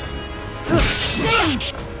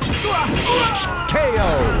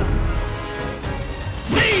 KO.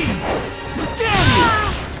 See!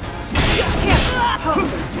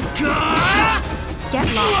 Get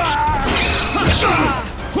lost.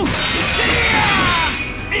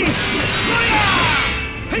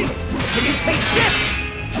 Can you take this?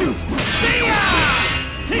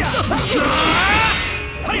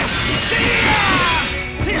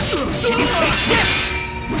 Can you take this?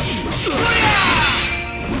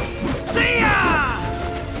 See ya!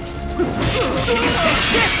 Can you take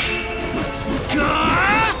this?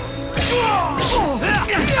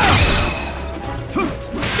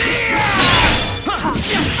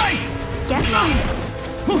 Get lost.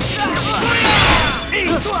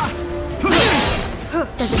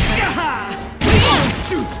 Does it hurt?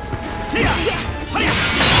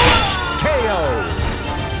 KO.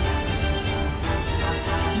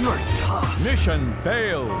 You're tough. Mission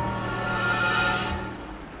failed.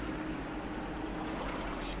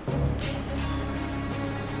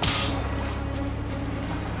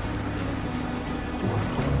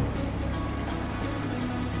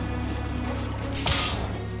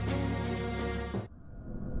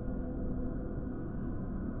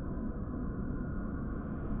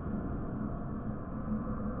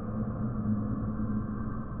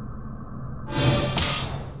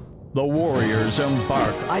 The warriors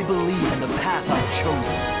embark. I believe in the path I've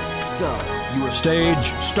chosen. So, you are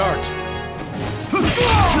Stage start.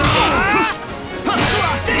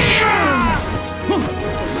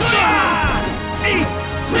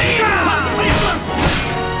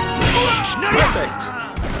 Perfect.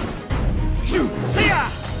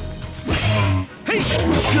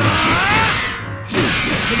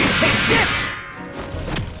 Can you take this?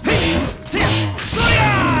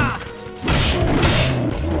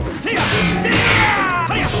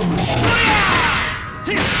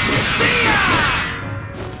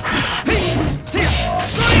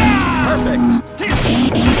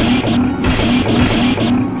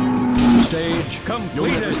 Stage You'll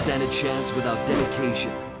never completed. stand a chance without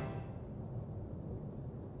dedication.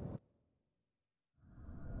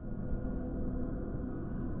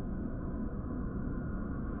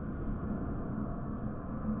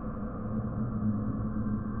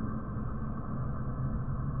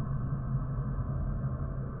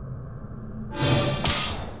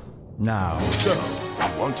 Now, So,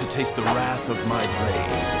 you want to taste the wrath of my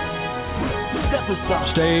blade? Step aside.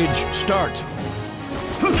 stage start.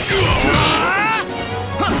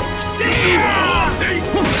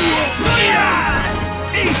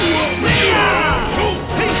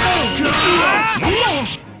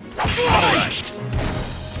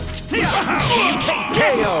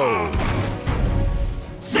 KO.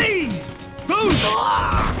 See! Boom!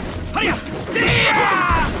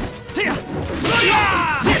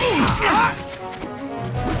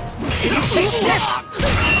 Can you take this?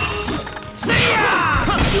 See ya!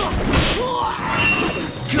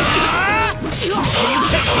 Can you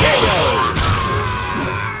take KO. this?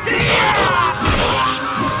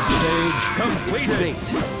 Stage It's completed. fate.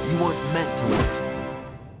 You weren't meant to win.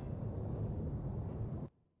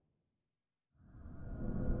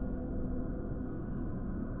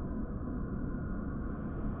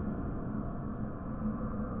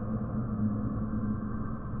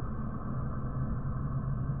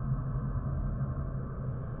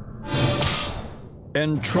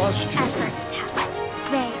 Entrust. Effort, talent.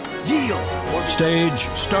 They. Yield! Or Stage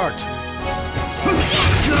start.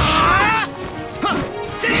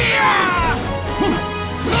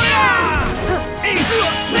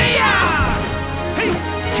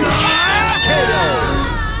 KO.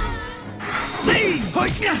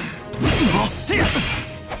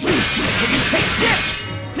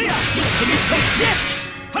 this?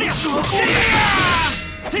 Hiya!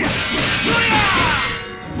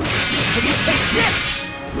 Can you take this?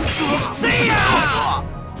 See ya!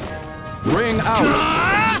 Ring out.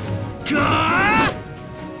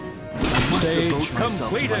 Stage Devote myself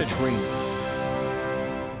to my completed. training.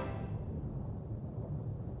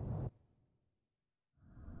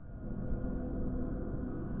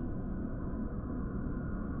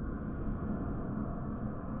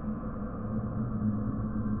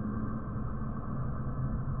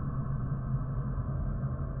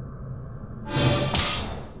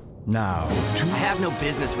 Now, I have no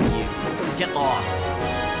business with you. Get lost.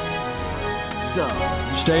 So,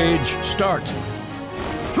 stage start.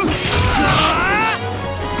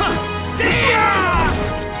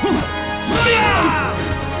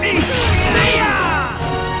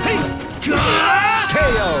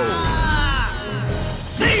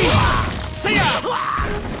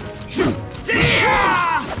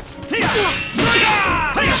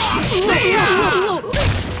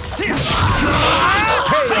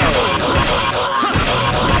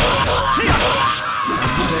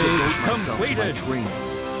 Completed. training.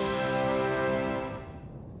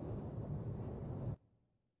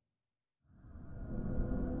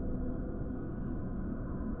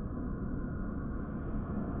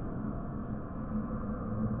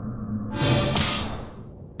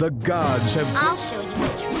 The gods have... I'll show you the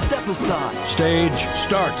truth. Step aside. Stage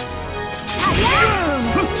start.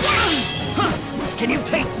 Can you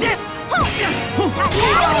take this?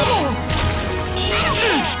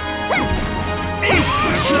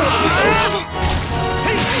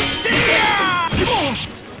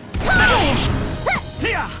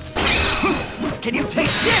 Can you take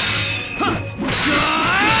this?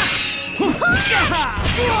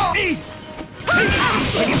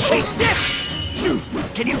 Can you take this?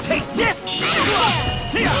 Can you take this?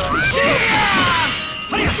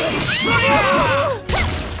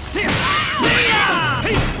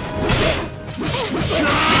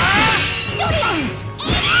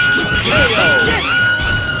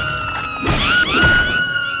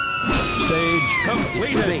 Stage It's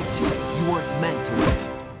completed. fate. You weren't meant to win.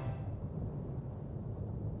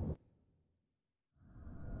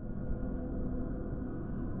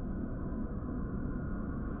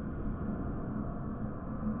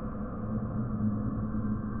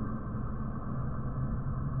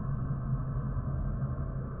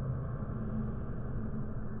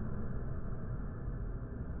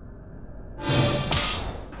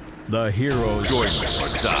 The heroes. Join me or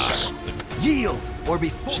die. Yield or be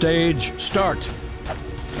forced. Stage start.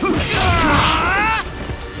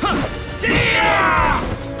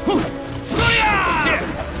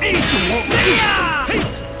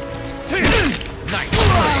 Nice.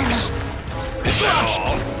 Is that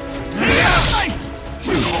all?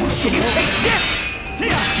 Can you take this?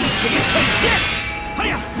 Can you take this?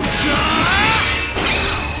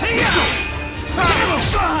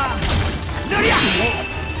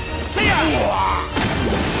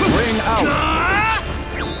 Ring out.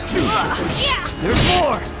 There's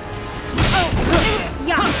more!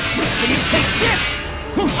 Yeah. Can you take this?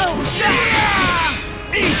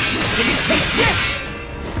 Can you take this?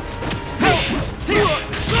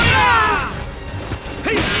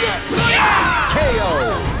 KO.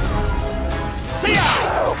 See ya!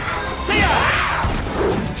 See ya!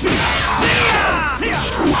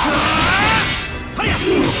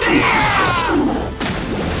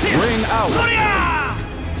 Ring out.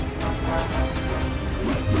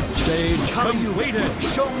 Stage How do you completed.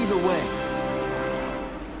 show me the way?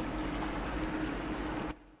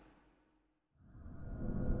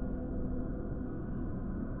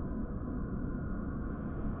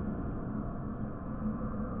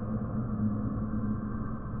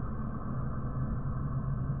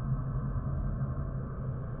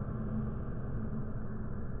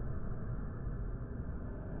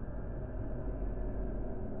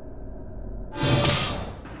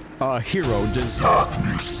 A hero does.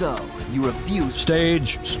 So, you refuse.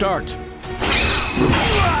 Stage start.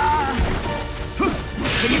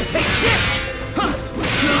 Can you take this?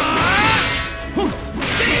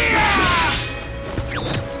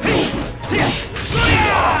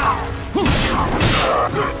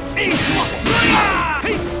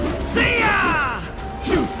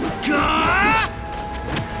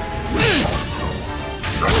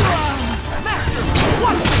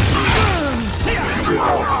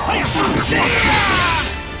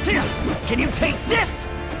 Can you take this?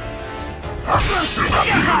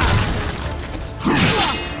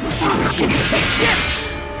 Can you take this?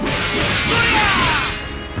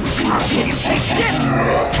 Can you take this?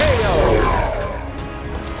 KO.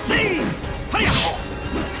 See!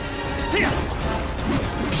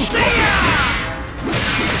 See!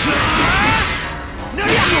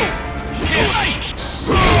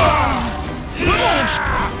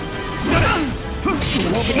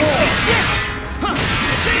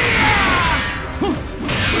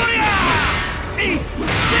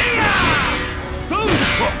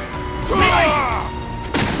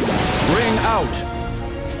 out.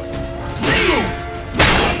 See you!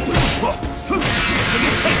 Can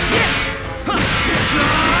you take this?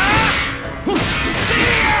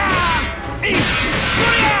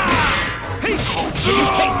 Can you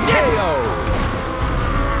take this? KO.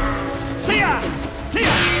 See ya! See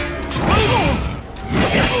ya!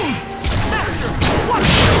 Master, what?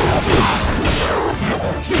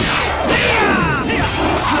 See ya! See ya!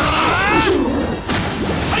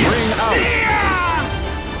 Ring out.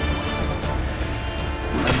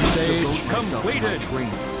 Stage Stage completed.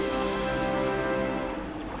 Training.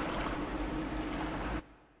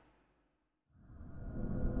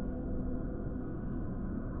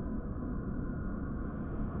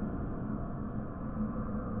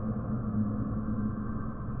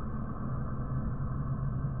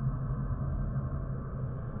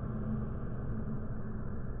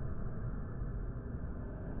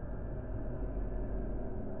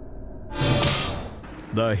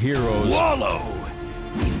 The heroes. Wallow!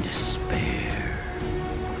 In despair.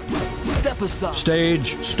 Step aside.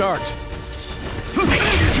 Stage start.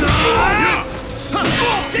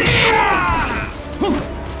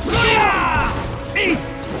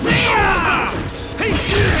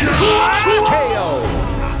 KO.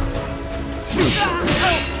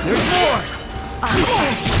 There's more!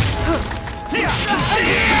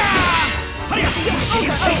 Can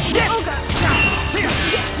you take this?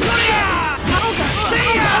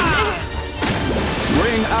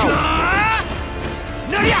 Ring out.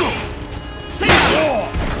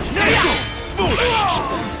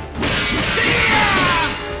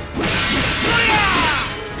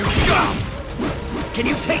 You scum! Can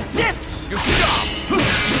you take this? You scum!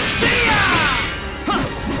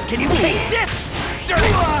 Can you take this?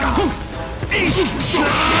 Dirty scum! Can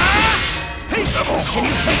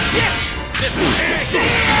you take this? This is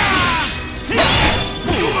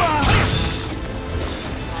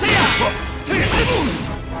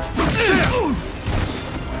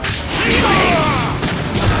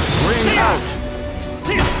Ring out.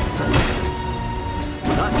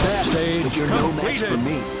 Not bad. Stage But you're no match for completed.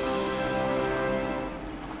 me.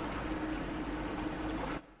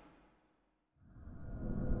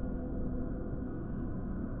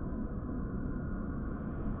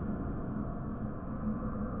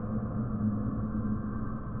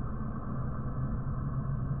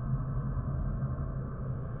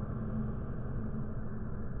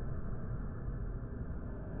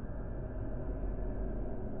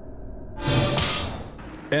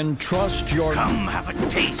 Entrust your Come have a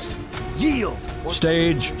taste. Yield.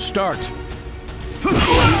 stage start. Perfect.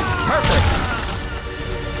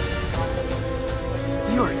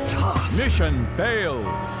 You're tough. Mission failed.